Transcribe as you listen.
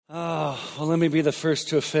Well, let me be the first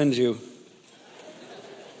to offend you.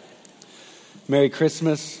 Merry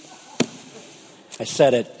Christmas. I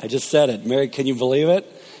said it. I just said it. Can you believe it?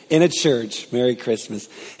 In a church. Merry Christmas.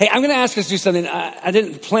 Hey, I'm going to ask us to do something. I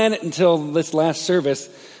didn't plan it until this last service.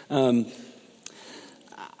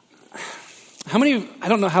 How many, I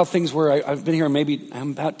don't know how things were. I've been here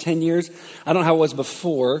I'm about 10 years. I don't know how it was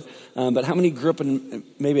before, but how many grew up in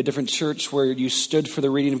maybe a different church where you stood for the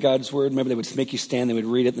reading of God's word? Maybe they would make you stand, they would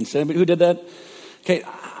read it and say, who did that? Okay,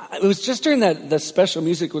 it was just during the special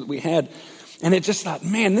music that we had, and it just thought,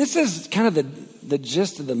 man, this is kind of the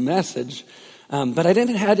gist of the message. But I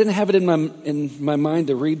didn't have it in my mind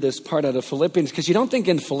to read this part out of Philippians, because you don't think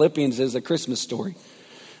in Philippians is a Christmas story.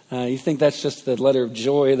 You think that's just the letter of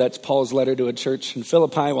joy. That's Paul's letter to a church in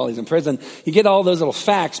Philippi while he's in prison. You get all those little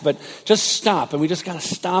facts, but just stop. And we just got to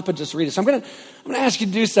stop and just read it. So I'm going to ask you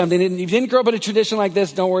to do something. And if you didn't grow up in a tradition like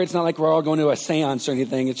this, don't worry. It's not like we're all going to a seance or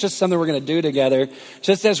anything. It's just something we're going to do together,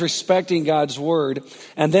 just as respecting God's word.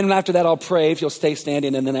 And then after that, I'll pray if you'll stay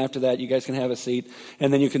standing. And then after that, you guys can have a seat.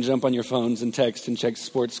 And then you can jump on your phones and text and check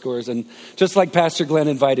sports scores. And just like Pastor Glenn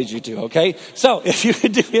invited you to, okay? So if you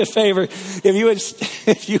would do me a favor,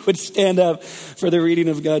 if you would stand up for the reading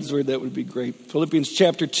of God's word, that would be great. Philippians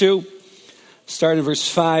chapter 2, starting in verse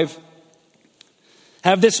 5.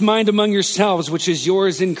 Have this mind among yourselves, which is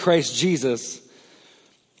yours in Christ Jesus,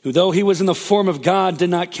 who though he was in the form of God, did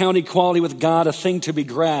not count equality with God a thing to be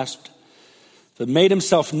grasped, but made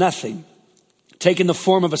himself nothing, taking the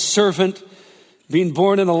form of a servant, being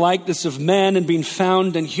born in the likeness of men, and being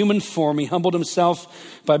found in human form, he humbled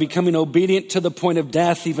himself by becoming obedient to the point of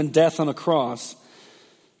death, even death on a cross.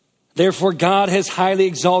 Therefore God has highly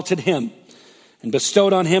exalted him and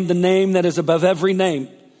bestowed on him the name that is above every name,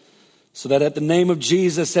 so that at the name of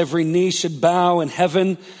Jesus every knee should bow in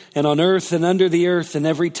heaven and on earth and under the earth, and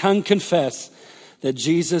every tongue confess that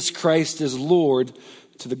Jesus Christ is Lord,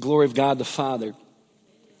 to the glory of God the Father.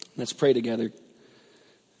 Let's pray together.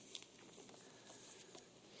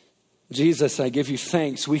 Jesus, I give you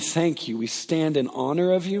thanks. We thank you. We stand in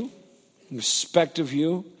honor of you, in respect of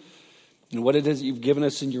you, and what it is that you've given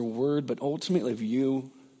us in your word, but ultimately of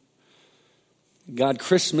you. God,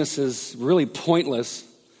 Christmas is really pointless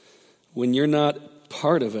when you're not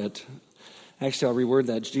part of it. Actually, I'll reword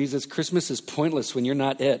that. Jesus, Christmas is pointless when you're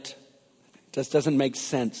not it. It just doesn't make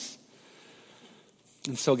sense.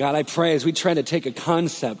 And so, God, I pray as we try to take a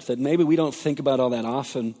concept that maybe we don't think about all that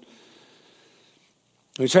often,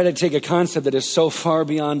 we try to take a concept that is so far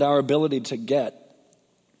beyond our ability to get.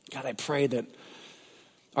 God, I pray that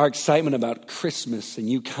our excitement about Christmas and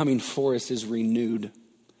you coming for us is renewed.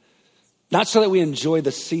 Not so that we enjoy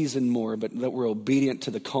the season more, but that we're obedient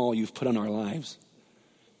to the call you've put on our lives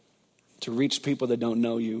to reach people that don't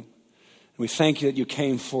know you. And we thank you that you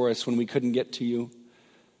came for us when we couldn't get to you.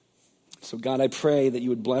 So God, I pray that you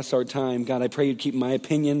would bless our time. God, I pray you'd keep my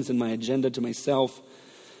opinions and my agenda to myself.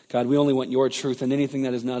 God, we only want your truth, and anything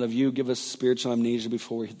that is not of you, give us spiritual amnesia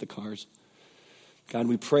before we hit the cars. God,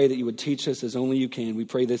 we pray that you would teach us as only you can. We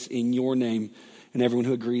pray this in your name, and everyone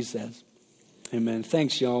who agrees says, amen.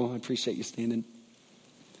 Thanks, y'all. I appreciate you standing.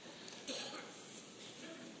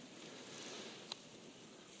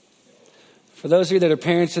 For those of you that are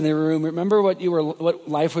parents in the room, remember what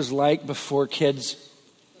life was like before kids?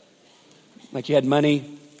 Like you had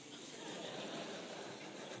money?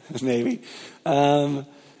 Maybe.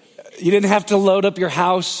 You didn't have to load up your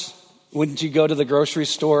house when you go to the grocery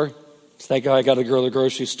store. It's like, oh, I got to go to the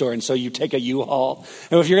grocery store. And so you take a U-Haul.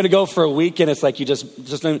 And if you're going to go for a weekend, it's like you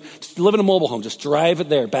just live in a mobile home. Just drive it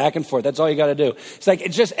there, back and forth. That's all you got to do. It's like,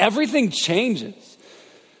 everything changes.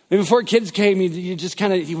 I mean, before kids came, you just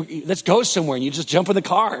kind of, let's go somewhere. And you just jump in the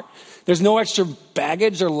car. There's no extra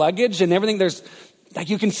baggage or luggage and everything. There's, like,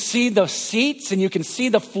 you can see the seats and you can see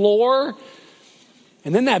the floor.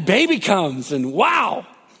 And then that baby comes and wow,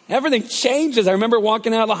 everything changes. I remember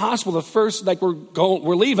walking out of the hospital the first, like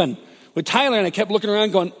we're leaving with Tyler, and I kept looking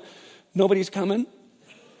around going, nobody's coming.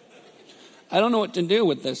 I don't know what to do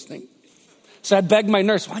with this thing. So I begged my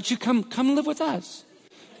nurse, why don't you come live with us?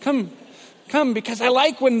 Come, because I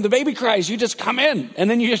like when the baby cries, you just come in. And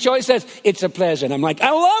then she always says, it's a pleasure. And I'm like,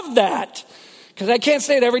 I love that. Because I can't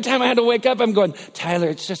say it every time I had to wake up. I'm going, Tyler,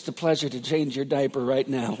 it's just a pleasure to change your diaper right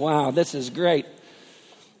now. Wow, this is great.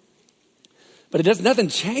 But nothing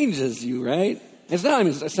changes you, right? It's not,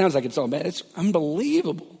 it sounds like it's all bad. It's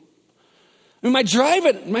unbelievable. I mean, my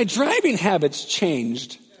driving habits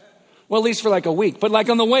changed. Well, at least for like a week. But like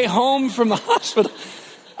on the way home from the hospital,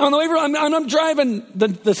 I'm driving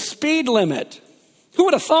the speed limit. Who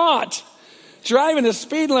would have thought? Driving the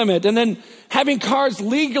speed limit and then having cars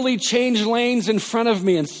legally change lanes in front of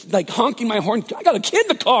me and like honking my horn. I got a kid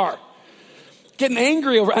in the car. getting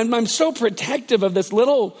angry over, I'm so protective of this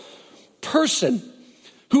little person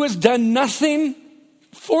who has done nothing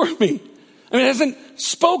for me. I mean, hasn't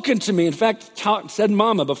spoken to me. In fact, said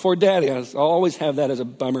mama before daddy. I'll always have that as a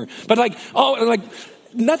bummer. But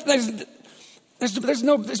nothing.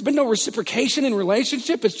 There's been no reciprocation in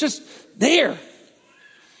relationship. It's just there.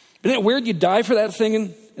 Isn't it weird you die for that thing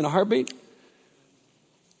in a heartbeat?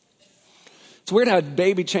 It's weird how a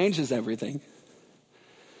baby changes everything.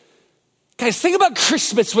 Guys, think about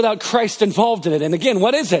Christmas without Christ involved in it. And again,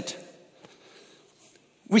 what is it?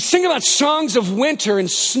 We sing about songs of winter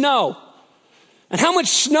and snow. And how much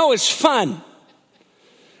snow is fun.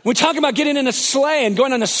 We talk about getting in a sleigh and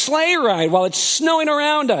going on a sleigh ride while it's snowing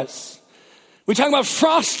around us. We talk about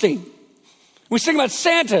frosting. We sing about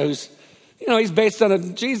Santa, who's, he's based on a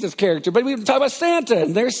Jesus character. But we talk about Santa,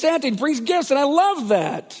 and there's Santa, he brings gifts, and I love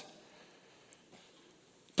that.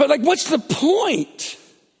 But what's the point?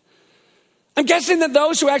 I'm guessing that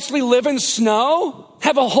those who actually live in snow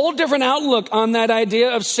have a whole different outlook on that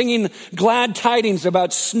idea of singing glad tidings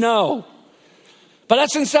about snow. But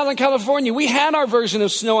that's in Southern California. We had our version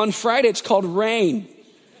of snow on Friday. It's called rain.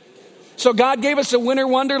 So God gave us a winter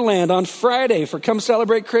wonderland on Friday for come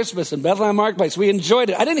celebrate Christmas in Bethlehem Marketplace. We enjoyed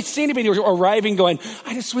it. I didn't see anybody arriving going,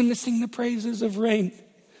 I just wanted to sing the praises of rain.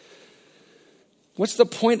 What's the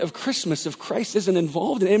point of Christmas if Christ isn't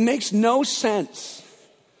involved in it? It makes no sense.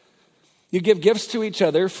 You give gifts to each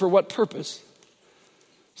other for what purpose?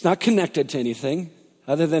 It's not connected to anything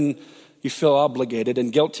other than you feel obligated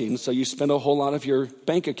and guilty, and so you spend a whole lot of your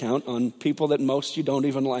bank account on people that most you don't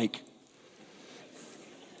even like.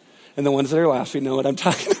 And the ones that are laughing know what I'm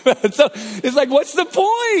talking about. So it's what's the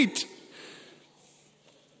point?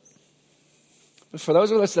 But for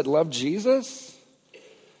those of us that love Jesus,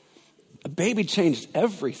 a baby changed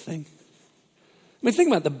everything. I mean, think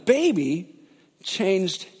about it. The baby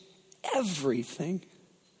changed everything.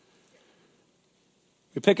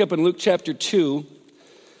 We pick up in Luke chapter 2,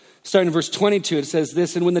 starting in verse 22, it says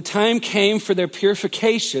this, and when the time came for their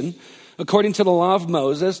purification, according to the law of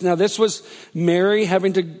Moses. Now this was Mary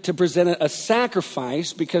having to present a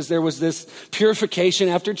sacrifice because there was this purification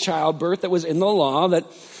after childbirth that was in the law that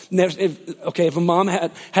if a mom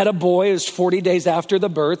had a boy, it was 40 days after the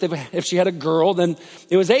birth. If she had a girl, then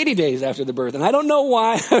it was 80 days after the birth. And I don't know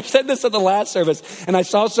why. I said this at the last service, and I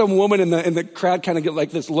saw some woman in the crowd kind of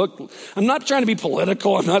get this look. I'm not trying to be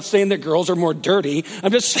political. I'm not saying that girls are more dirty.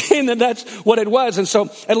 I'm just saying that that's what it was. And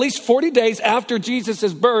so at least 40 days after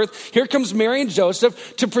Jesus' birth, here comes Mary and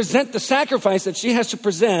Joseph to present the sacrifice that she has to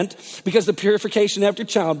present because of the purification after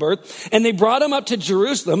childbirth. And they brought him up to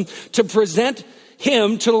Jerusalem to present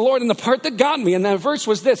him to the Lord. And the part that got me in that verse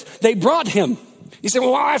was this: they brought him. You say,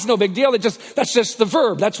 well, that's no big deal. That's just the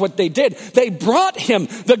verb. That's what they did. They brought him.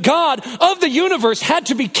 The God of the universe had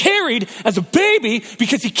to be carried as a baby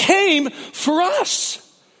because he came for us.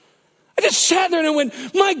 I just sat there and I went,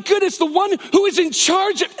 my goodness, the one who is in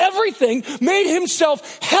charge of everything made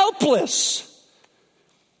himself helpless,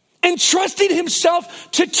 entrusting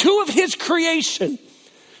himself to two of his creation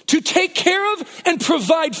to take care of and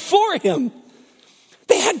provide for him.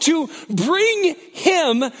 They had to bring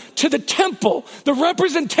him to the temple, the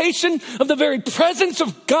representation of the very presence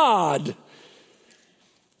of God.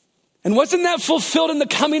 And wasn't that fulfilled in the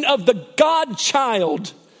coming of the God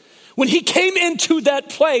child? When he came into that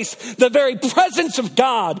place, the very presence of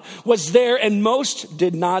God was there, and most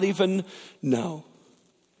did not even know.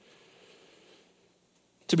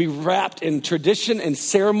 To be wrapped in tradition and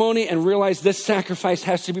ceremony and realize this sacrifice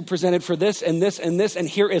has to be presented for this and this and this, and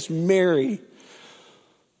here is Mary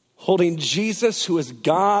holding Jesus, who is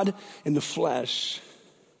God in the flesh.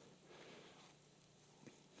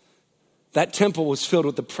 That temple was filled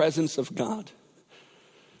with the presence of God.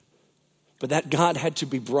 But that God had to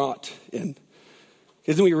be brought in.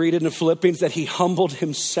 Isn't we read it in Philippians that he humbled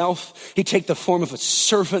himself? He took the form of a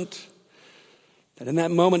servant. That in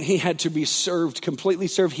that moment he had to be served, completely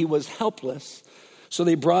served. He was helpless. So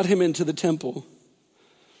they brought him into the temple.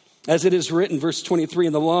 As it is written, verse 23,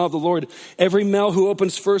 in the law of the Lord, every male who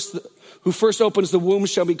first opens the womb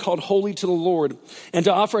shall be called holy to the Lord. And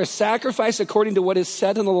to offer a sacrifice according to what is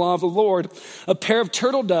said in the law of the Lord, a pair of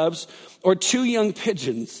turtle doves or 2 young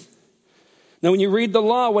pigeons. Now, when you read the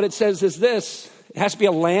law, what it says is this: it has to be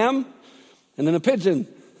a lamb and then a pigeon.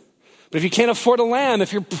 But if you can't afford a lamb,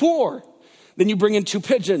 if you're poor, then you bring in 2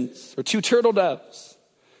 pigeons or 2 turtle doves.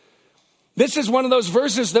 This is one of those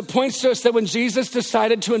verses that points to us that when Jesus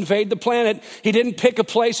decided to invade the planet, he didn't pick a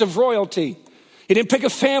place of royalty. He didn't pick a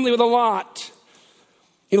family with a lot.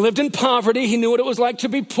 He lived in poverty. He knew what it was like to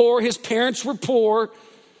be poor. His parents were poor.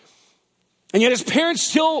 And yet his parents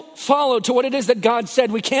still follow to what it is that God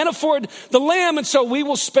said. We can't afford the lamb, and so we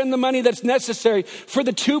will spend the money that's necessary for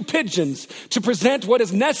the 2 pigeons to present what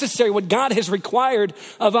is necessary, what God has required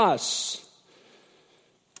of us.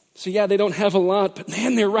 So yeah, they don't have a lot, but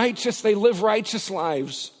man, they're righteous. They live righteous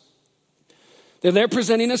lives. They're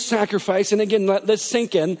presenting a sacrifice. And again, let this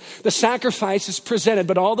sink in. The sacrifice is presented,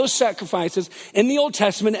 but all those sacrifices in the Old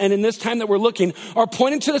Testament and in this time that we're looking are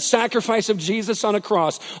pointing to the sacrifice of Jesus on a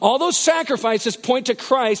cross. All those sacrifices point to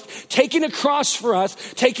Christ taking a cross for us,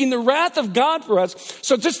 taking the wrath of God for us.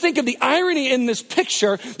 So just think of the irony in this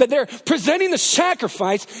picture that they're presenting the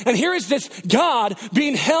sacrifice, and here is this God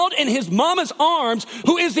being held in his mama's arms,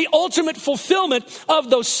 who is the ultimate fulfillment of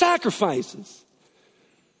those sacrifices.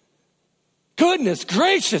 Goodness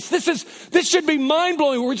gracious, this should be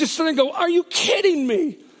mind-blowing. We're just sitting there and go, are you kidding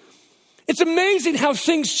me? It's amazing how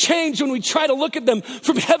things change when we try to look at them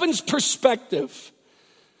from heaven's perspective.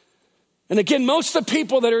 And again, most of the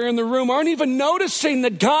people that are in the room aren't even noticing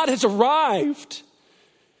that God has arrived.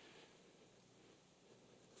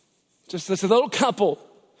 Just this little couple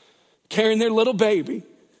carrying their little baby.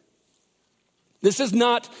 This is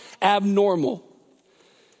not abnormal.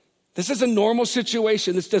 This is a normal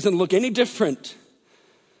situation. This doesn't look any different.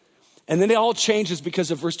 And then it all changes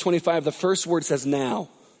because of verse 25. The first word says now.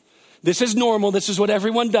 This is normal. This is what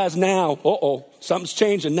everyone does now. Something's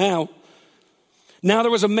changing now. Now there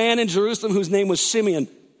was a man in Jerusalem whose name was Simeon.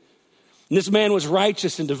 And this man was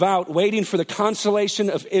righteous and devout, waiting for the consolation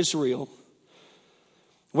of Israel.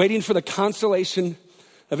 Waiting for the consolation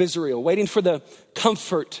of Israel, waiting for the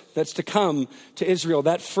comfort that's to come to Israel.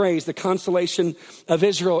 That phrase, the consolation of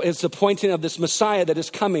Israel, is the pointing of this Messiah that is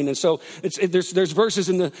coming. And so there's verses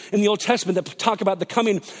in the Old Testament that talk about the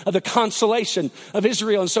coming of the consolation of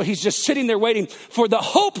Israel. And so he's just sitting there waiting for the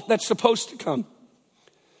hope that's supposed to come.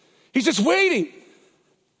 He's just waiting.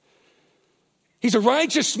 He's a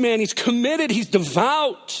righteous man. He's committed. He's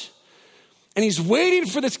devout. And he's waiting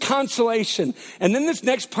for this consolation. And then this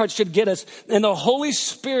next part should get us. And the Holy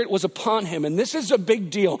Spirit was upon him. And this is a big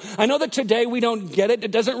deal. I know that today we don't get it.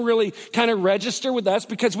 It doesn't really kind of register with us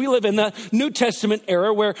because we live in the New Testament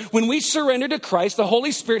era where when we surrender to Christ, the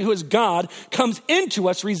Holy Spirit, who is God, comes into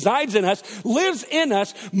us, resides in us, lives in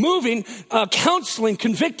us, moving, counseling,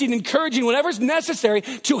 convicting, encouraging, whatever's necessary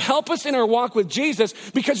to help us in our walk with Jesus,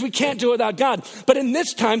 because we can't do it without God. But in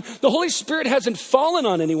this time, the Holy Spirit hasn't fallen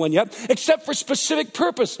on anyone yet, except for specific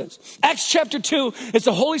purposes. Acts chapter 2 is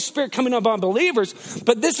the Holy Spirit coming upon believers,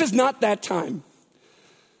 but this is not that time.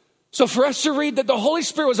 So for us to read that the Holy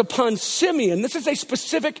Spirit was upon Simeon, this is a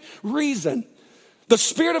specific reason. The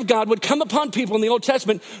Spirit of God would come upon people in the Old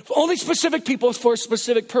Testament, only specific people for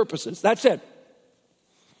specific purposes. That's it.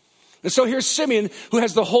 And so here's Simeon, who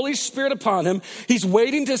has the Holy Spirit upon him. He's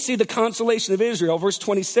waiting to see the consolation of Israel, verse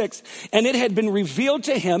 26. And it had been revealed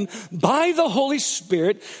to him by the Holy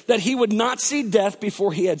Spirit that he would not see death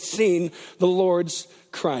before he had seen the Lord's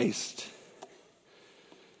Christ.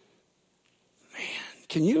 Man,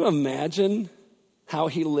 can you imagine how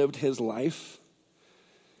he lived his life?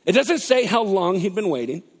 It doesn't say how long he'd been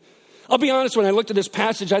waiting. I'll be honest, when I looked at this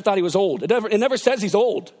passage, I thought he was old. It never says he's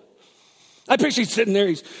old. I picture he's sitting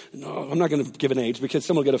there, no, I'm not going to give an age because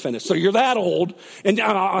someone will get offended. So you're that old, and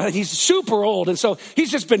he's super old. And so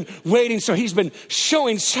he's just been waiting. So he's been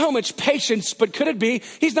showing so much patience, but could it be,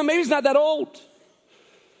 maybe he's not that old.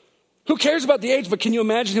 Who cares about the age? But can you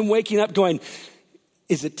imagine him waking up going,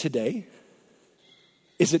 is it today?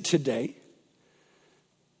 Is it today?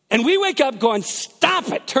 And we wake up going, stop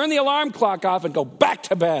it, turn the alarm clock off and go back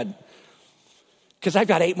to bed. Because I've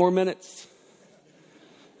got 8 more minutes.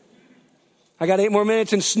 I got 8 more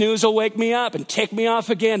minutes and snooze will wake me up and tick me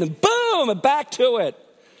off again and boom, I'm back to it.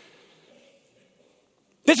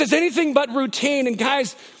 This is anything but routine. And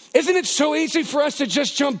guys, isn't it so easy for us to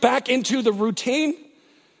just jump back into the routine?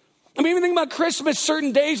 I mean, even think about Christmas.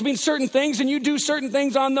 Certain days mean certain things, and you do certain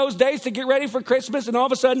things on those days to get ready for Christmas. And all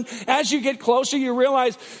of a sudden, as you get closer, you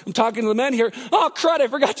realize, I'm talking to the men here, oh, crud, I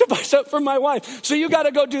forgot to buy something for my wife. So you got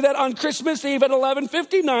to go do that on Christmas Eve at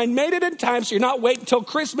 11:59. Made it in time, so you're not waiting until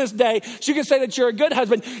Christmas Day so you can say that you're a good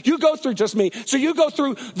husband. You go through, just me. So you go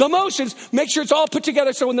through the motions, make sure it's all put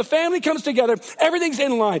together. So when the family comes together, everything's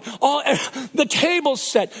in line. The table's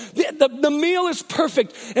set. The meal is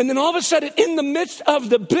perfect. And then all of a sudden, in the midst of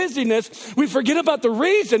the busyness, we forget about the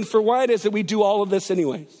reason for why it is that we do all of this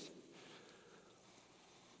anyways.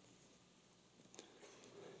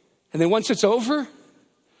 And then once it's over,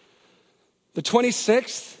 the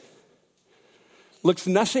 26th looks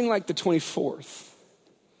nothing like the 24th.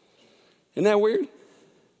 Isn't that weird?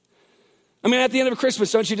 I mean, at the end of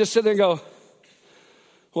Christmas, don't you just sit there and go,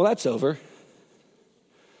 well, that's over.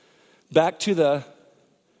 back to the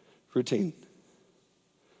routine.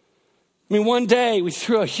 I mean, one day we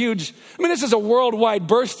threw this is a worldwide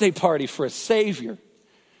birthday party for a Savior.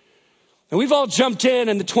 And we've all jumped in,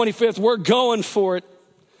 and the 25th, we're going for it.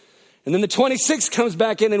 And then the 26th comes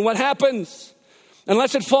back in, and what happens?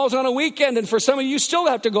 Unless it falls on a weekend, and for some of you still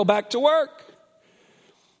have to go back to work.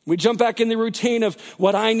 We jump back in the routine of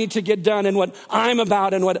what I need to get done and what I'm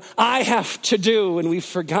about and what I have to do, and we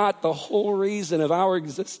forgot the whole reason of our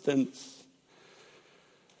existence.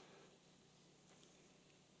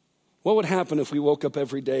 What would happen if we woke up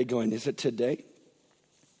every day going, is it today?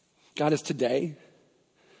 God, is today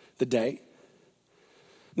the day?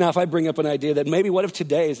 Now, if I bring up an idea that maybe what if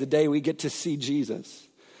today is the day we get to see Jesus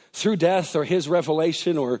through death or his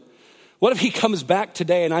revelation, or what if he comes back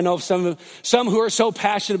today? And I know of some who are so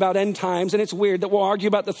passionate about end times, and it's weird that we'll argue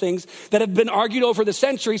about the things that have been argued over the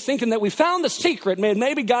centuries, thinking that we found the secret. Man,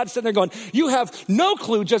 maybe God's sitting there going, you have no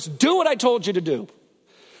clue, just do what I told you to do.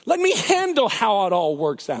 Let me handle how it all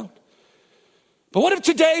works out. But what if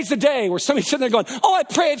today's the day where somebody's sitting there going, oh, I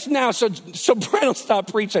pray it's now so Brian will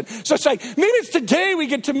stop preaching. So it's like, maybe it's today we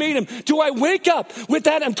get to meet him. Do I wake up with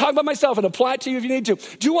that? I'm talking about myself, and apply it to you if you need to.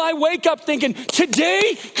 Do I wake up thinking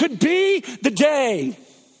today could be the day?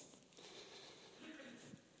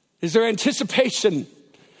 Is there anticipation?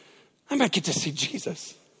 I might get to see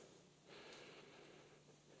Jesus.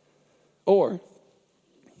 Or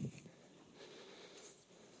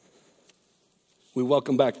we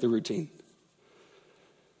welcome back the routine.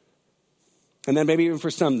 And then maybe even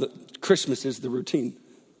for some, Christmas is the routine.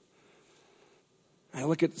 I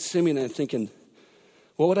look at Simeon and I'm thinking,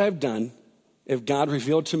 what would I have done if God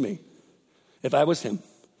revealed to me, if I was him,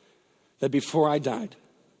 that before I died,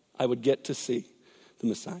 I would get to see the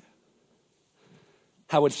Messiah?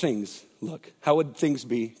 How would things look? How would things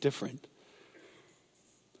be different?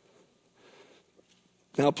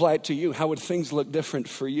 Now apply it to you. How would things look different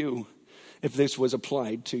for you if this was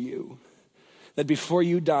applied to you? That before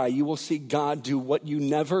you die, you will see God do what you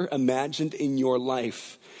never imagined in your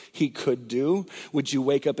life he could do. Would you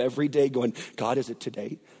wake up every day going, God, is it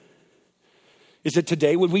today? Is it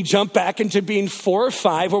today? Would we jump back into being 4 or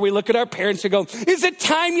 5 where we look at our parents and go, is it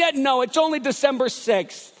time yet? No, it's only December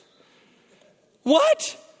 6th.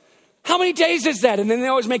 What? How many days is that? And then they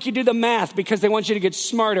always make you do the math because they want you to get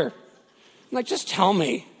smarter. I'm like, just tell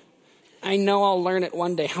me. I know I'll learn it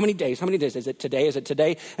one day. How many days? How many days? Is it today? Is it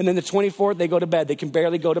today? And then the 24th, they go to bed. They can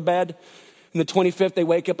barely go to bed. And the 25th, they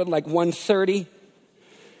wake up at like 1:30.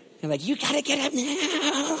 They're like, you got to get up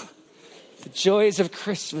now. The joys of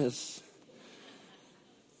Christmas.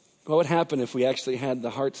 What would happen if we actually had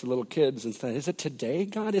the hearts of little kids and said, is it today,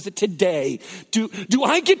 God? Is it today? Do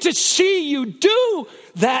I get to see you do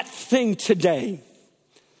that thing today?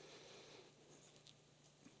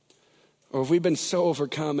 Or have we been so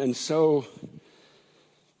overcome and so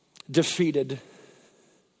defeated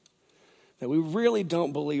that we really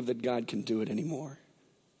don't believe that God can do it anymore?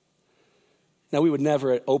 Now, we would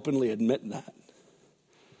never openly admit that.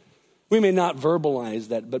 We may not verbalize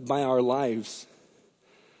that, but by our lives,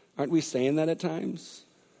 aren't we saying that at times?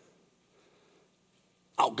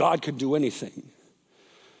 Oh, God could do anything.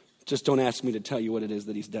 Just don't ask me to tell you what it is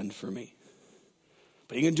that he's done for me.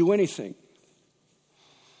 But he can do anything.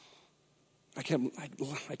 I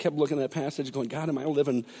kept looking at that passage going, God, am I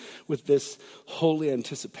living with this holy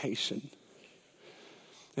anticipation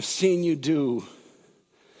of seeing you do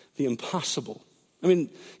the impossible? I mean,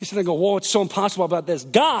 you sit there and go, whoa, it's so impossible about this.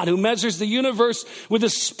 God, who measures the universe with the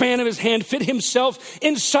span of his hand, fit himself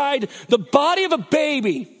inside the body of a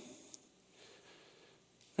baby.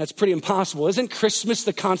 That's pretty impossible. Isn't Christmas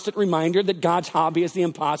the constant reminder that God's hobby is the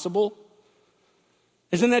impossible?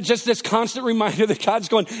 Isn't that just this constant reminder that God's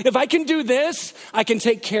going, if I can do this, I can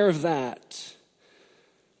take care of that?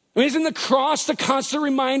 I mean, isn't the cross the constant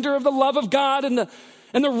reminder of the love of God and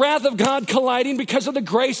the wrath of God colliding because of the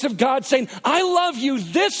grace of God saying, I love you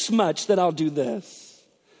this much that I'll do this?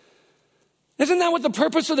 Isn't that what the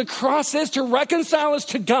purpose of the cross is? To reconcile us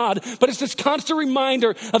to God, but it's this constant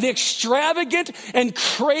reminder of the extravagant and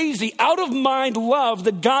crazy, out-of-mind love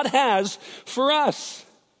that God has for us.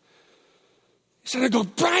 So they go,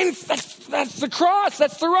 Brian, that's the cross.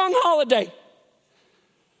 That's the wrong holiday.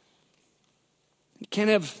 You can't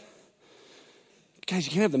have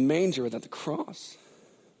the manger without the cross.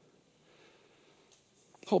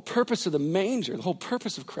 The whole purpose of the manger, the whole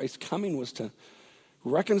purpose of Christ's coming was to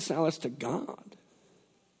reconcile us to God.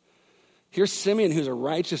 Here's Simeon, who's a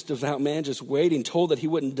righteous, devout man, just waiting, told that he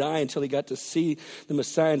wouldn't die until he got to see the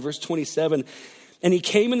Messiah. In verse 27, and he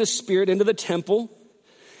came in the Spirit into the temple.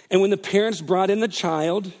 And when the parents brought in the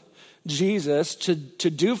child, Jesus to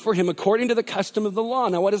do for him according to the custom of the law.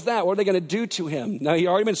 Now, what is that? What are they going to do to him? Now, he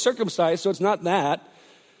already been circumcised, so it's not that.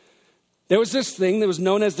 There was this thing that was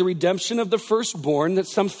known as the redemption of the firstborn, that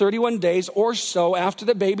some 31 days or so after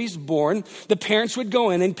the baby's born, the parents would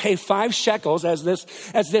go in and pay 5 shekels as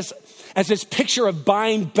this picture of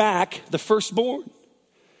buying back the firstborn.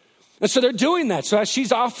 And so they're doing that. So as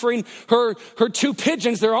she's offering her 2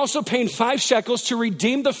 pigeons, they're also paying 5 shekels to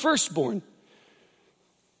redeem the firstborn.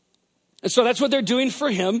 And so that's what they're doing for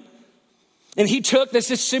him. And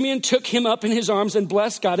Simeon took him up in his arms and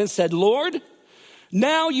blessed God and said, Lord,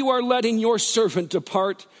 now you are letting your servant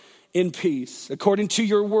depart in peace, according to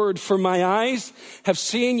your word, for my eyes have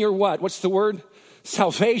seen your what? What's the word?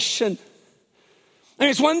 Salvation. I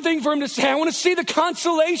mean, it's one thing for him to say, I want to see the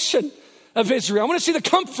consolation of Israel. I want to see the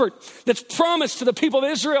comfort that's promised to the people of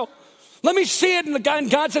Israel. Let me see it. And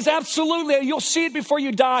God says, absolutely, you'll see it before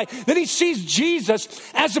you die. Then he sees Jesus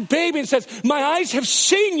as a baby and says, my eyes have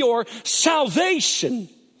seen your salvation.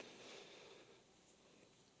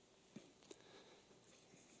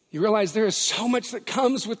 You realize there is so much that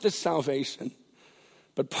comes with this salvation.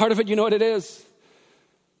 But part of it, you know what it is?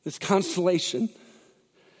 This consolation,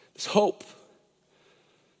 this hope.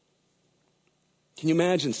 Can you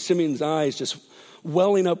imagine Simeon's eyes just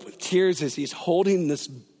welling up with tears as he's holding this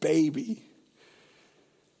baby?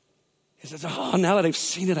 He says, oh, now that I've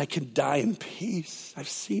seen it, I can die in peace. I've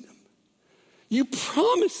seen him. You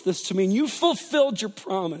promised this to me, and you fulfilled your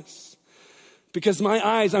promise. Because my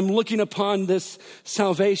eyes, I'm looking upon this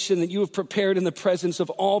salvation that you have prepared in the presence of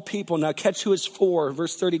all people. Now catch who is for,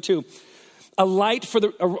 verse 32. A light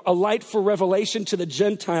for revelation to the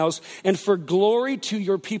Gentiles and for glory to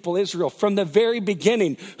your people Israel. From the very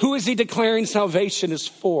beginning, who is he declaring salvation is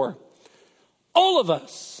for? All of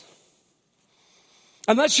us.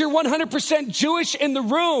 Unless you're 100% Jewish in the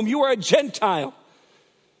room, you are a Gentile.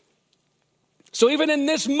 So even in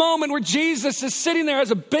this moment where Jesus is sitting there as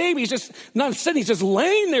a baby, he's just not sitting, he's just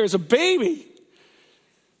laying there as a baby.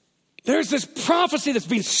 There's this prophecy that's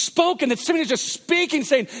being spoken that Simeon is just speaking,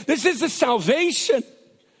 saying, this is the salvation.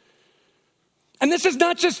 And this is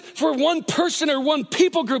not just for one person or one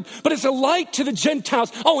people group, but it's a light to the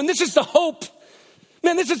Gentiles. Oh, and this is the hope.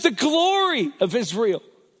 Man, this is the glory of Israel.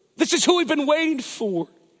 This is who we've been waiting for.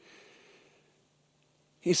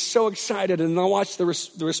 He's so excited, and I watched the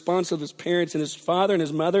response of his parents, and his father and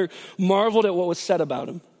his mother marveled at what was said about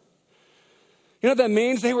him. You know what that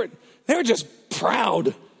means? They were just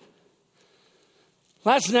proud.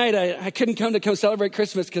 Last night, I couldn't come celebrate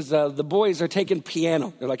Christmas because the boys are taking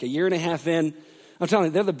piano. They're like a year and a half in. I'm telling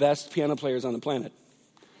you, they're the best piano players on the planet.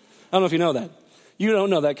 I don't know if you know that. You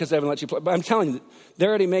don't know that because they haven't let you play. But I'm telling you, they're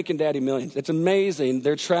already making daddy millions. It's amazing.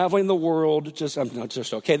 They're traveling the world.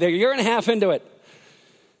 Okay. They're a year and a half into it.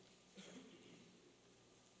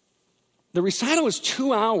 The recital was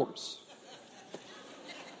 2 hours.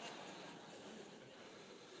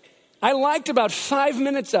 I liked about 5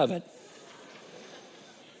 minutes of it.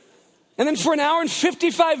 And then for an hour and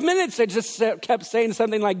 55 minutes, they just kept saying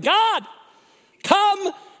something like, God,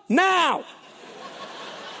 come now.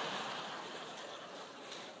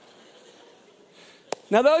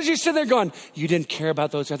 Now, those of you sit there going, you didn't care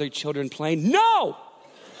about those other children playing? No.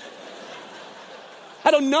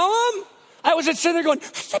 I don't know them. I was sitting there going,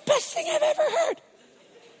 that's the best thing I've ever heard.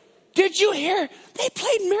 Did you hear? They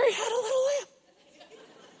played Mary Had a Little Lamb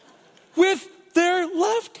with their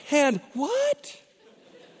left hand. What?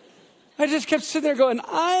 I just kept sitting there going,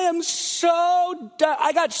 I am so done.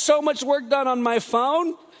 I got so much work done on my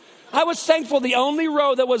phone. I was thankful the only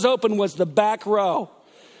row that was open was the back row.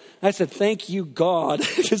 I said, thank you, God,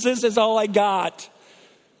 because this is all I got.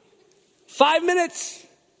 5 minutes.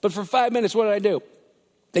 But for 5 minutes, what did I do?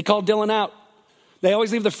 They called Dylan out. They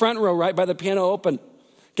always leave the front row right by the piano open.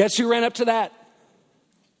 Guess who ran up to that?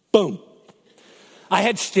 Boom. I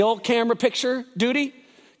had still camera picture duty.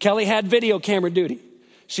 Kelly had video camera duty.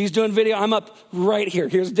 She's doing video. I'm up right here.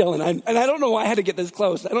 Here's Dylan. And I don't know why I had to get this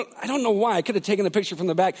close. I don't know why. I could have taken the picture from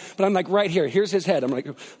the back, but I'm like right here. Here's his head. I'm like,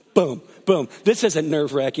 boom, boom. This isn't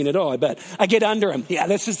nerve-wracking at all, I bet. I get under him. Yeah,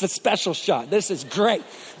 this is the special shot. This is great.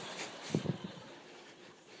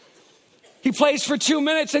 He plays for 2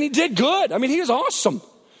 minutes and he did good. I mean, he was awesome.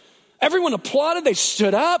 Everyone applauded. They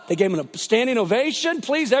stood up. They gave him a standing ovation.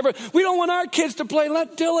 Please, we don't want our kids to play.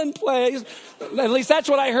 Let Dylan play. At least that's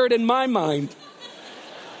what I heard in my mind.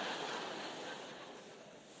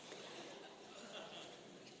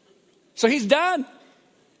 So he's done.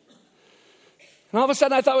 And all of a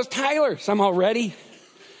sudden I thought it was Tyler. So I'm all ready.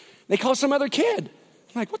 They call some other kid.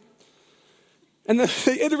 I'm like, what? And then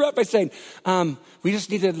they interrupt by saying, we just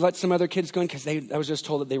need to let some other kids go in because I was just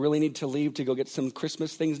told that they really need to leave to go get some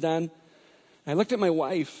Christmas things done. And I looked at my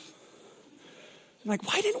wife. I'm like,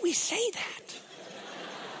 why didn't we say that?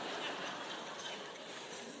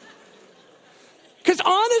 Because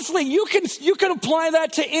honestly, you can apply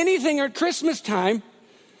that to anything at Christmas time.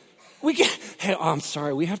 I'm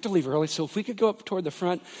sorry, we have to leave early, so if we could go up toward the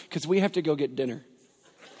front, because we have to go get dinner.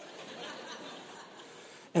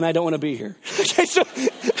 And I don't want to be here. Okay, so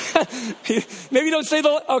maybe don't say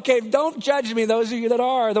don't judge me. Those of you that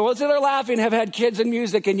are, the ones that are laughing have had kids and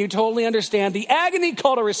music, and you totally understand the agony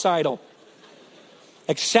called a recital.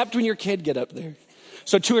 Except when your kid get up there.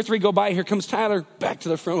 So 2 or 3 go by. Here comes Tyler back to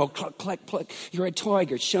the front. Oh, cluck, cluck, cluck. You're a toy.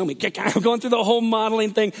 Show me. I'm going through the whole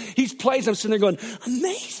modeling thing. He's plays. I'm sitting there going,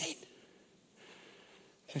 amazing.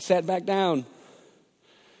 I sat back down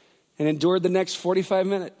and endured the next 45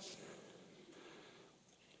 minutes.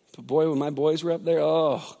 But boy, when my boys were up there,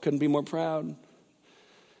 couldn't be more proud.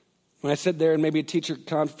 When I sit there and maybe a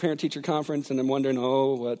parent-teacher conference and I'm wondering,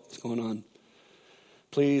 what's going on?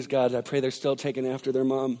 Please, God, I pray they're still taking after their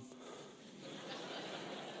mom.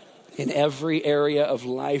 In every area of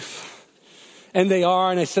life. And they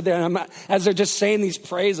are, and I sit there, and as they're just saying these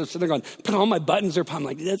prayers, I'm sitting there going, put all my buttons are, I'm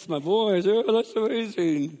like, that's my voice, that's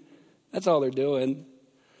amazing. That's all they're doing.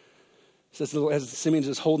 As Simeon's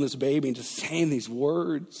just holding this baby and just saying these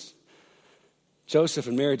words. Joseph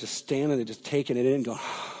and Mary just standing there, just taking it in, going,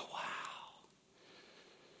 oh, wow.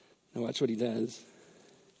 Now watch what he does.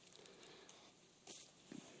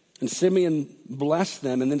 And Simeon blessed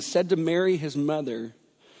them and then said to Mary, his mother,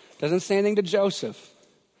 doesn't say anything to Joseph.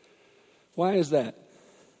 Why is that?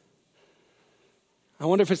 I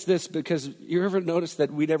wonder if it's this, because you ever notice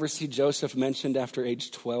that we never see Joseph mentioned after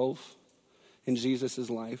age 12 in Jesus'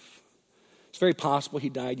 life? It's very possible he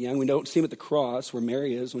died young. We don't see him at the cross where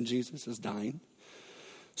Mary is when Jesus is dying.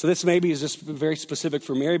 So this maybe is just very specific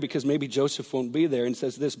for Mary because maybe Joseph won't be there, and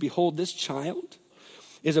says this, behold, this child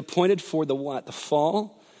is appointed for the what? The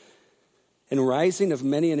fall and rising of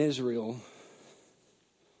many in Israel,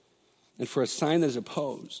 and for a sign that is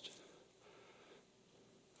opposed.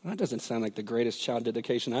 Well, that doesn't sound like the greatest child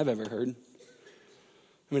dedication I've ever heard.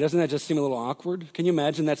 I mean, doesn't that just seem a little awkward? Can you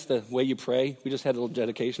imagine that's the way you pray? We just had a little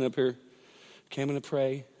dedication up here. Okay, I'm going to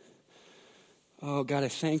pray. Oh, God, I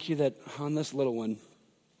thank you that on this little one,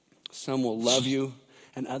 some will love you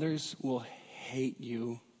and others will hate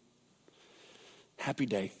you. Happy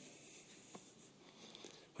day.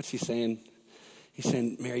 What's he saying? He's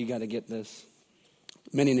saying, Mary, you got to get this.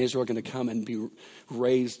 Many in Israel are going to come and be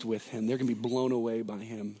raised with him. They're going to be blown away by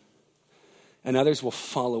him. And others will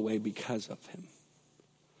fall away because of him.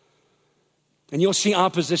 And you'll see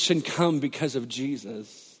opposition come because of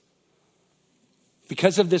Jesus.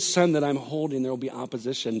 Because of this son that I'm holding, there will be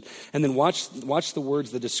opposition. And then watch the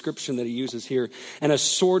words, the description that he uses here. And a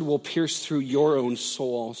sword will pierce through your own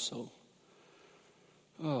soul also.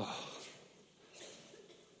 Oh.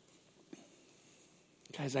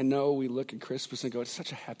 Guys, I know we look at Christmas and go, it's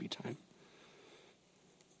such a happy time.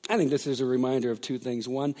 I think this is a reminder of 2 things.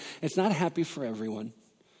 1, it's not happy for everyone.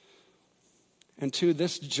 And 2,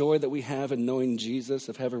 this joy that we have in knowing Jesus,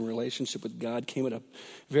 of having a relationship with God, came at a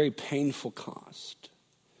very painful cost.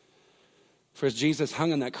 For as Jesus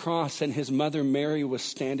hung on that cross and his mother Mary was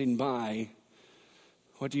standing by,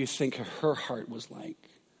 what do you think her heart was like?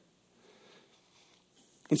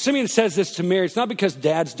 When Simeon says this to Mary, it's not because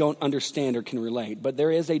dads don't understand or can relate, but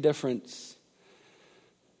there is a difference.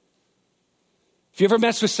 If you ever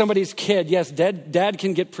mess with somebody's kid, yes, dad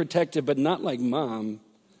can get protective, but not like mom.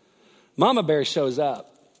 Mama bear shows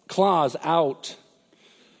up, claws out,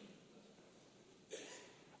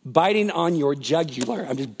 biting on your jugular.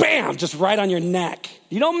 I'm just, bam, just right on your neck.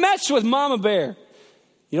 You don't mess with mama bear.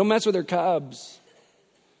 You don't mess with her cubs.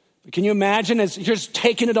 But can you imagine as you're just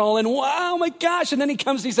taking it all in? Wow, my gosh. And then he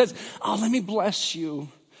comes and he says, oh, let me bless you.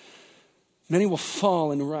 Many will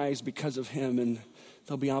fall and rise because of him, and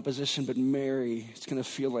there'll be opposition. But Mary, it's going to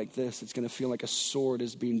feel like this. It's going to feel like a sword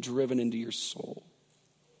is being driven into your soul.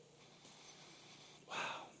 Wow.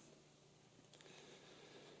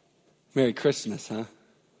 Merry Christmas, huh?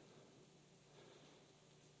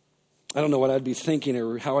 I don't know what I'd be thinking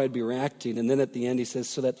or how I'd be reacting. And then at the end he says,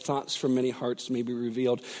 so that thoughts from many hearts may be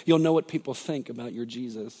revealed. You'll know what people think about your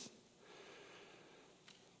Jesus.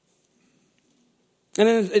 And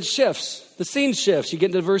then it shifts. The scene shifts. You get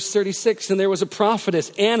into verse 36, and there was a prophetess,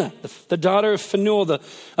 Anna, the daughter of Phanuel,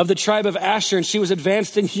 of the tribe of Asher, and she was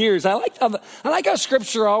advanced in years. I like how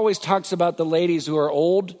Scripture always talks about the ladies who are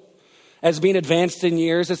old as being advanced in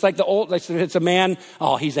years. It's like the old, like it's a man,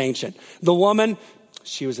 oh, he's ancient. The woman,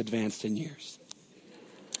 she was advanced in years.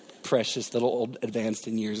 precious little old advanced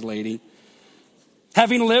in years lady.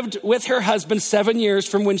 Having lived with her husband 7 years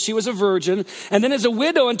from when she was a virgin, and then as a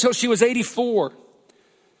widow until she was 84.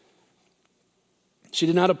 She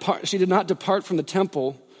did not depart from the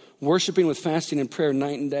temple, worshiping with fasting and prayer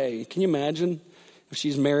night and day. Can you imagine if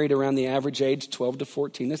she's married around the average age, 12 to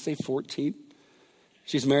 14? Let's say 14.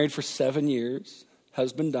 She's married for 7 years.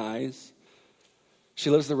 Husband dies. She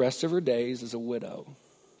lives the rest of her days as a widow.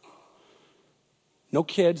 No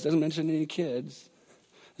kids, doesn't mention any kids.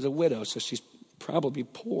 As a widow, so she's probably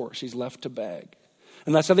poor. She's left to beg.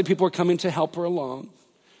 Unless other people are coming to help her along.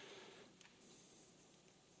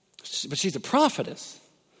 But she's a prophetess.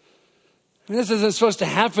 I mean, this isn't supposed to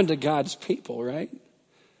happen to God's people, right?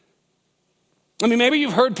 I mean, maybe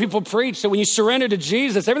you've heard people preach that when you surrender to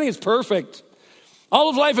Jesus, everything is perfect. All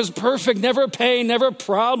of life is perfect, never a pain, never a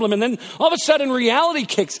problem. And then all of a sudden reality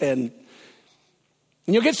kicks in.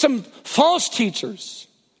 And you'll get some false teachers,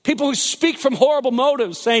 people who speak from horrible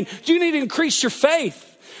motives saying, you need to increase your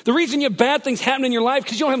faith. The reason you have bad things happen in your life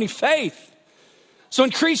because you don't have any faith. So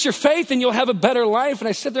increase your faith and you'll have a better life. And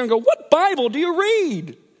I sit there and go, what Bible do you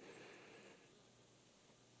read?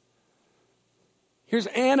 Here's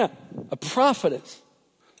Anna, a prophetess.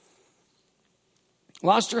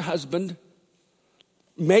 Lost her husband,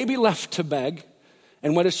 maybe left to beg.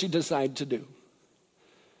 And what does she decide to do?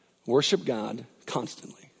 Worship God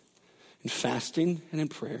constantly in fasting and in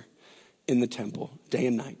prayer in the temple, day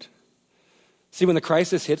and night. See, when the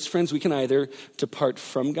crisis hits, friends, we can either depart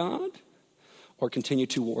from God or continue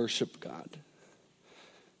to worship God.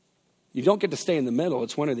 You don't get to stay in the middle.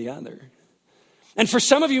 It's one or the other. And for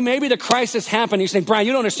some of you, maybe the crisis happened. You're saying, Brian,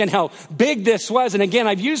 you don't understand how big this was. And again,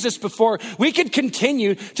 I've used this before. We could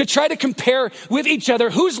continue to try to compare with each other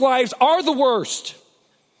whose lives are the worst.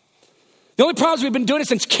 The only problem is we've been doing it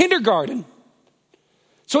since kindergarten.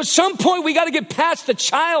 So at some point, we got to get past the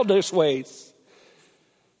childish ways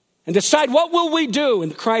and decide, what will we do in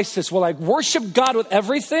the crisis? Will I worship God with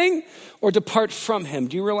everything or depart from him?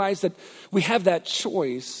 Do you realize that we have that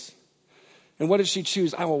choice? And what does she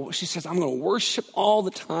choose? She says, I'm going to worship all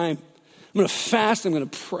the time. I'm going to fast. I'm going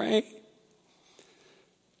to pray.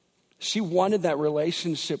 She wanted that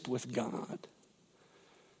relationship with God.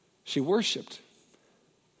 She worshiped.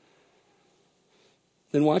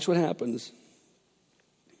 Then watch what happens.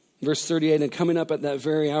 Verse 38, and coming up at that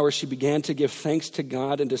very hour, she began to give thanks to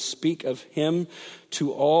God and to speak of him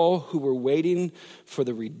to all who were waiting for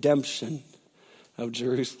the redemption of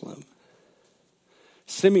Jerusalem.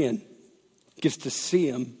 Simeon gets to see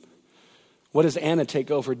him. What does Anna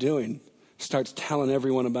take over doing? Starts telling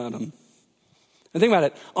everyone about him. And think about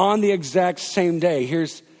it. On the exact same day,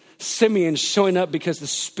 here's Simeon showing up because the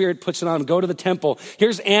Spirit puts it on him. Go to the temple.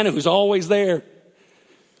 Here's Anna, who's always there.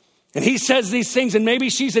 And he says these things, and maybe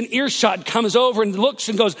she's in earshot, comes over and looks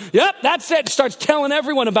and goes, yep, that's it. Starts telling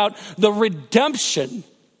everyone about the redemption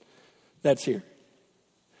that's here.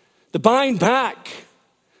 The buying back.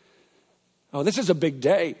 Oh, this is a big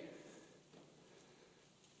day.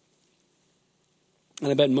 And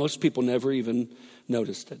I bet most people never even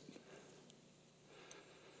noticed it.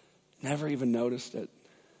 Never even noticed it.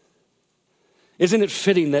 Isn't it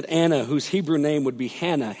fitting that Anna, whose Hebrew name would be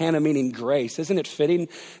Hannah, Hannah meaning grace, isn't it fitting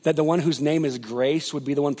that the one whose name is grace would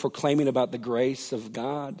be the one proclaiming about the grace of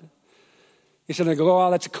God? You should go, oh,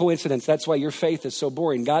 that's a coincidence. That's why your faith is so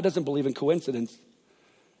boring. God doesn't believe in coincidence.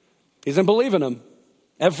 He doesn't believe in them.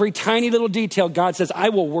 Every tiny little detail, God says, I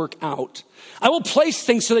will work out. I will place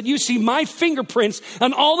things so that you see my fingerprints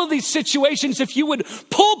on all of these situations. If you would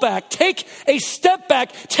pull back, take a step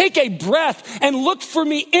back, take a breath, and look for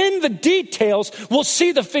me in the details, we'll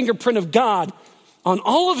see the fingerprint of God on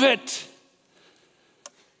all of it.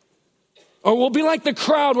 Or we'll be like the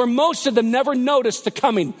crowd where most of them never noticed the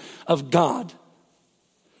coming of God.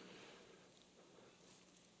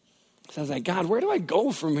 So I was like, God, where do I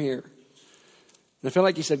go from here? And I felt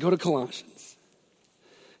like he said, go to Colossians.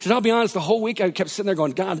 He said, I'll be honest, the whole week I kept sitting there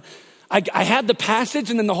going, God, I had the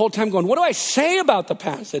passage and then the whole time going, what do I say about the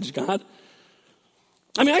passage, God?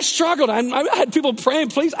 I mean, I struggled. I had people praying,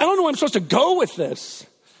 please, I don't know where I'm supposed to go with this.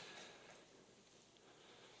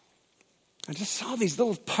 I just saw these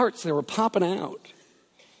little parts that were popping out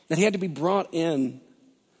that he had to be brought in.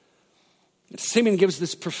 And Simeon gives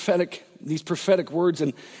these prophetic words,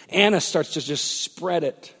 and Anna starts to just spread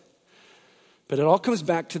it. But it all comes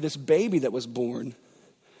back to this baby that was born.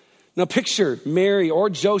 Now picture Mary or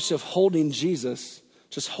Joseph holding Jesus,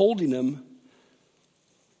 just holding him.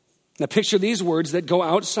 Now picture these words that go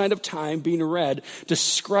outside of time being read,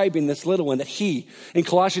 describing this little one that he, in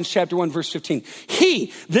Colossians chapter 1, verse 15,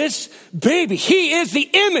 he, this baby, he is the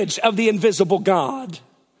image of the invisible God.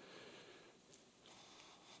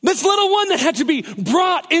 This little one that had to be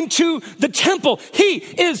brought into the temple. He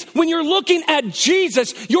is, when you're looking at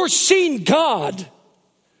Jesus, you're seeing God.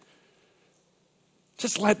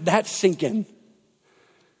 Just let that sink in.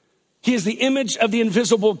 He is the image of the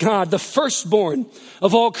invisible God, the firstborn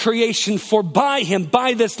of all creation. For by him,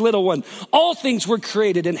 by this little one, all things were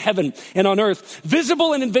created in heaven and on earth,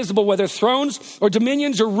 visible and invisible, whether thrones or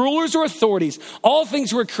dominions or rulers or authorities. All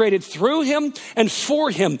things were created through him and for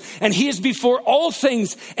him. And he is before all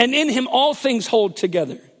things, and in him all things hold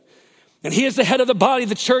together. And he is the head of the body,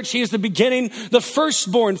 the church. He is the beginning, the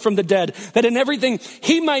firstborn from the dead, that in everything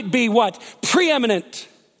he might be what? Preeminent.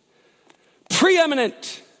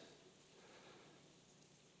 Preeminent.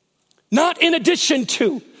 Not in addition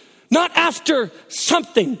to, not after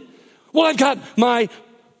something. Well, I've got my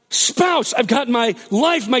spouse, I've got my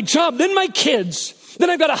life, my job, then my kids, then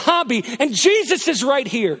I've got a hobby, and Jesus is right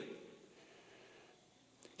here.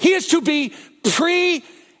 He is to be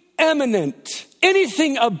preeminent.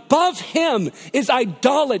 Anything above him is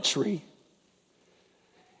idolatry.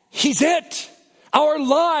 He's it. Our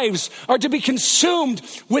lives are to be consumed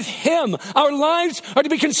with him. Our lives are to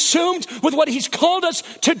be consumed with what he's called us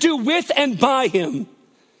to do with and by him.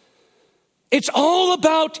 It's all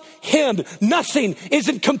about him. Nothing is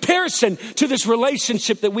in comparison to this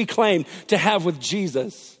relationship that we claim to have with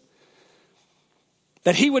Jesus.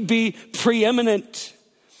 That he would be preeminent.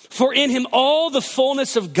 For in him all the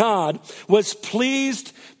fullness of God was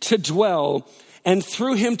pleased to dwell, and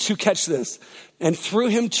through him to, catch this, and through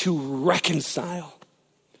him to reconcile.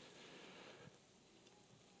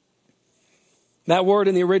 That word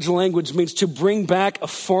in the original language means to bring back a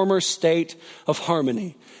former state of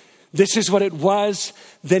harmony. This is what it was,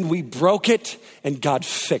 then we broke it, and God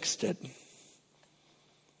fixed it.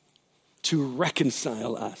 To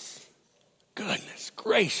reconcile us. Goodness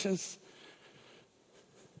gracious.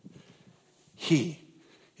 He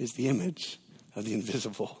is the image of the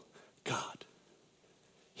invisible God.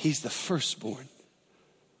 He's the firstborn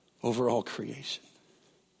over all creation.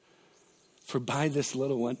 For by this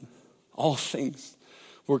little one, all things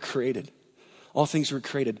were created. All things were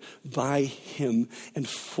created by him and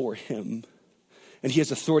for him. And he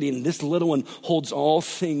has authority, and this little one holds all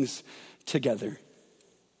things together.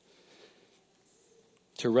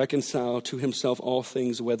 To reconcile to himself all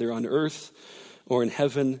things, whether on earth or in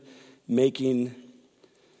heaven, making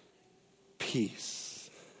peace.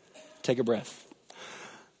 Take a breath.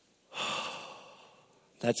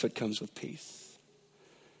 That's what comes with peace.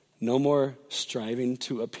 No more striving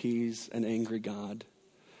to appease an angry God.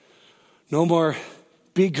 No more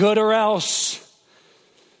be good or else.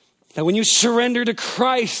 That when you surrender to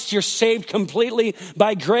Christ, you're saved completely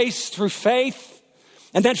by grace through faith.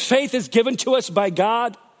 And that faith is given to us by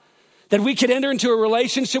God. That we can enter into a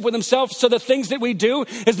relationship with himself, so the things that we do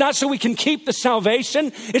is not so we can keep the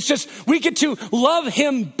salvation. It's just we get to love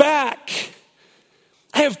him back.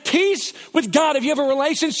 I have peace with God. If you have a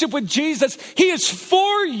relationship with Jesus, he is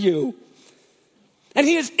for you. And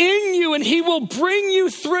he is in you, and he will bring you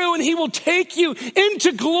through, and he will take you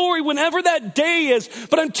into glory whenever that day is.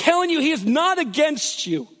 But I'm telling you, he is not against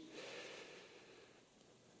you.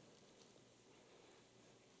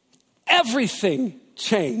 Everything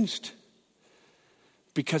changed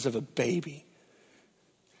because of a baby.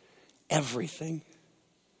 Everything.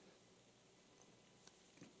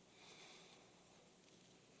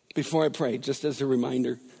 Before I pray, just as a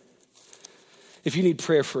reminder, if you need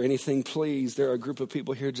prayer for anything, please, there are a group of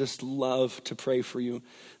people here just love to pray for you.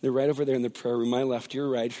 They're right over there in the prayer room, my left, your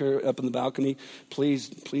right. If you're up in the balcony, please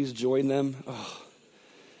join them. Oh.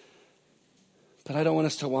 But I don't want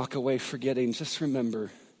us to walk away forgetting, just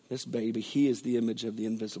remember, this baby, he is the image of the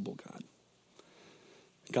invisible God.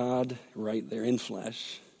 God right there in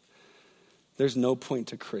flesh. There's no point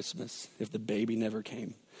to Christmas if the baby never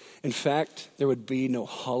came. In fact, there would be no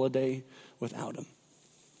holiday without him.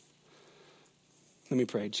 Let me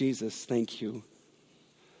pray. Jesus, thank you.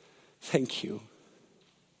 Thank you.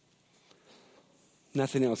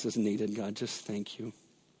 Nothing else is needed, God. Just thank you.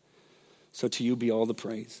 So to you be all the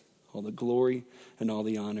praise, all the glory, and all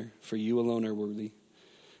the honor. For you alone are worthy.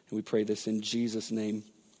 And we pray this in Jesus' name.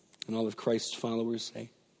 And all of Christ's followers say,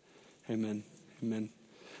 amen. Amen.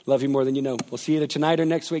 Love you more than you know. We'll see you either tonight or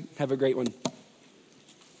next week. Have a great one.